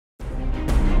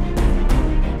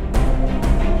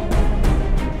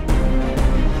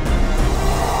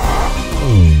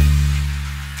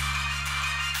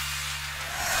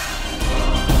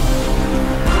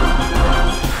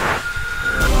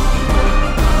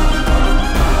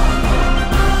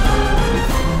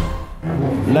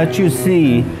let you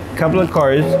see a couple of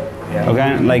cards.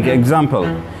 Okay, like example.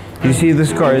 You see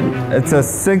this card? It's a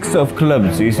 6 of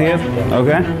clubs. You see it?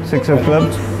 Okay, 6 of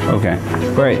clubs. Okay,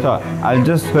 great. So I'll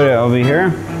just put it over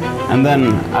here, and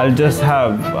then I'll just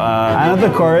have another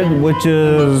card which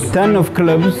is 10 of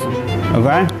clubs.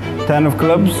 Okay, 10 of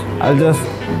clubs. I'll just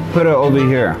put it over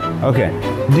here. Okay.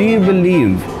 Do you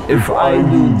believe if I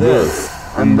do this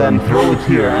and then throw it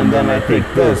here, and then I take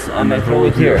this and I throw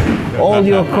it here, all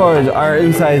your cards are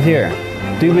inside here?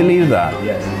 Do you believe that?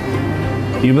 Yes.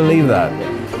 You believe that?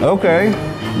 Okay,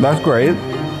 that's great.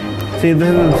 See, this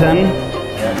is a 10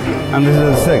 and this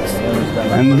is a 6.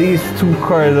 And these two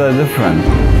cards are different.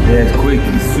 Yeah, it's quick,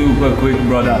 super quick,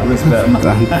 brother. Respect.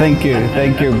 Thank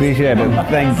you, appreciate it.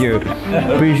 Thank you,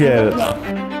 appreciate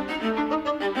it.